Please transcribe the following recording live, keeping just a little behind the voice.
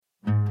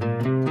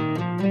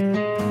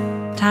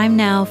Time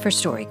now for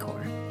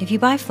StoryCorps. If you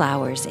buy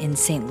flowers in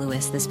St.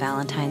 Louis this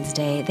Valentine's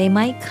Day, they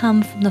might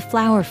come from the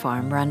flower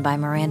farm run by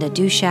Miranda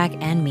Dushak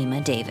and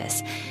Mima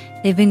Davis.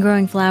 They've been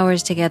growing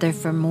flowers together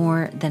for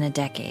more than a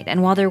decade,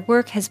 and while their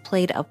work has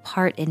played a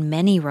part in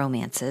many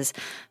romances,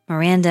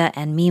 Miranda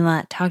and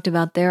Mima talked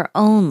about their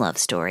own love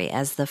story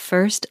as the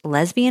first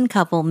lesbian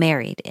couple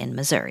married in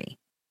Missouri.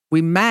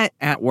 We met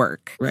at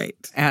work, right,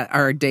 at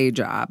our day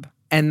job,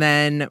 and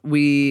then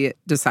we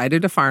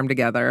decided to farm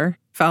together,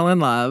 fell in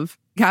love,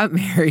 got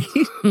married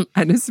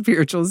at a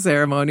spiritual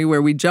ceremony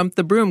where we jumped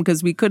the broom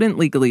because we couldn't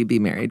legally be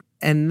married.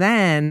 And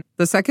then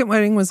the second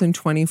wedding was in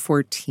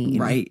 2014.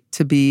 Right.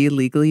 To be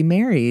legally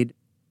married.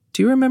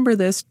 Do you remember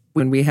this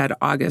when we had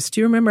August? Do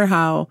you remember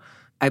how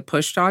I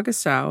pushed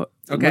August out?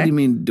 Okay. What do you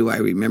mean, do I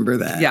remember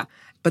that? Yeah.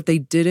 But they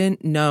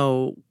didn't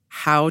know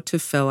how to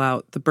fill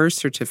out the birth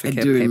certificate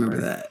I do paper.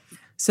 remember that.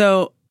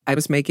 So I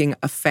was making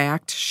a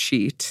fact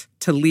sheet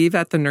to leave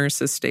at the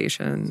nurse's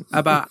station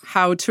about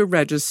how to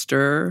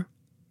register.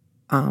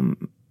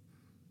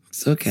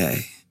 It's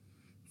okay.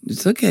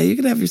 It's okay. You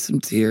can have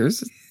some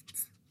tears.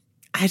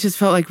 I just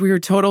felt like we were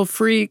total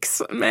freaks,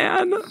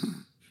 man.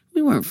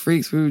 We weren't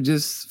freaks. We were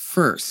just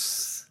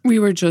firsts. We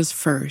were just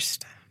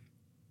first.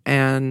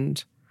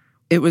 And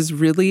it was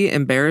really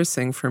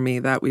embarrassing for me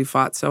that we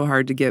fought so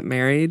hard to get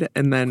married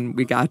and then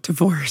we got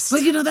divorced.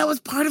 But, that was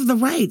part of the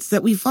rights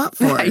that we fought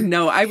for. I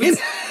know. I would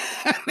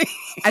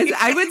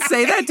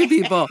say that to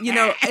people.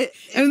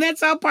 And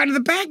that's all part of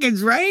the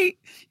package, right?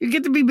 You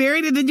get to be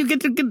married and then you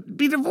get to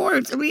be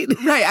divorced. Right.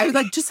 I was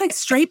like, just like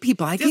straight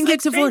people. I can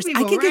get divorced.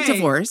 I can get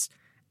divorced.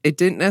 It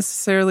didn't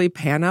necessarily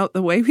pan out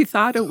the way we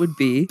thought it would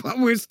be. But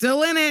we're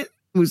still in it.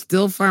 We're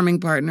still farming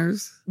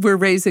partners. We're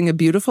raising a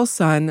beautiful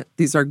son.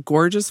 These are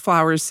gorgeous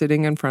flowers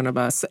sitting in front of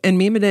us. And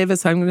Mima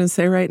Davis, I'm going to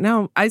say right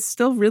now, I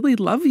still really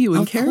love you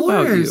and care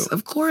about you.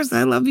 Of course,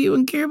 I love you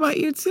and care about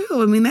you too.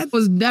 That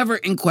was never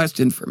in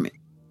question for me.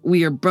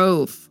 We are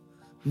both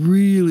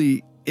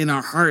really in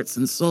our hearts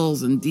and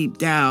souls and deep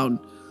down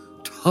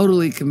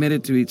totally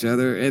committed to each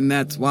other. And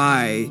that's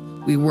why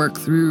we work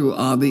through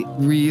all the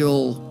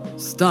real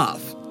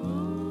stuff.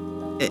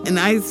 And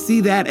I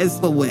see that as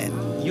the win.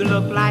 You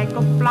look like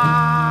a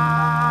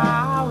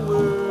flower.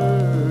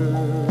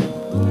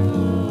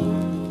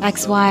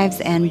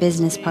 Ex-wives and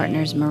business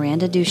partners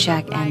Miranda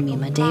Dushak and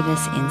Mima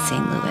Davis in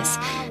St. Louis.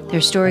 Their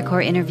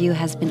StoryCorps interview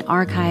has been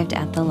archived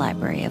at the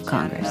Library of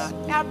Congress.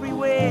 Every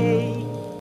way.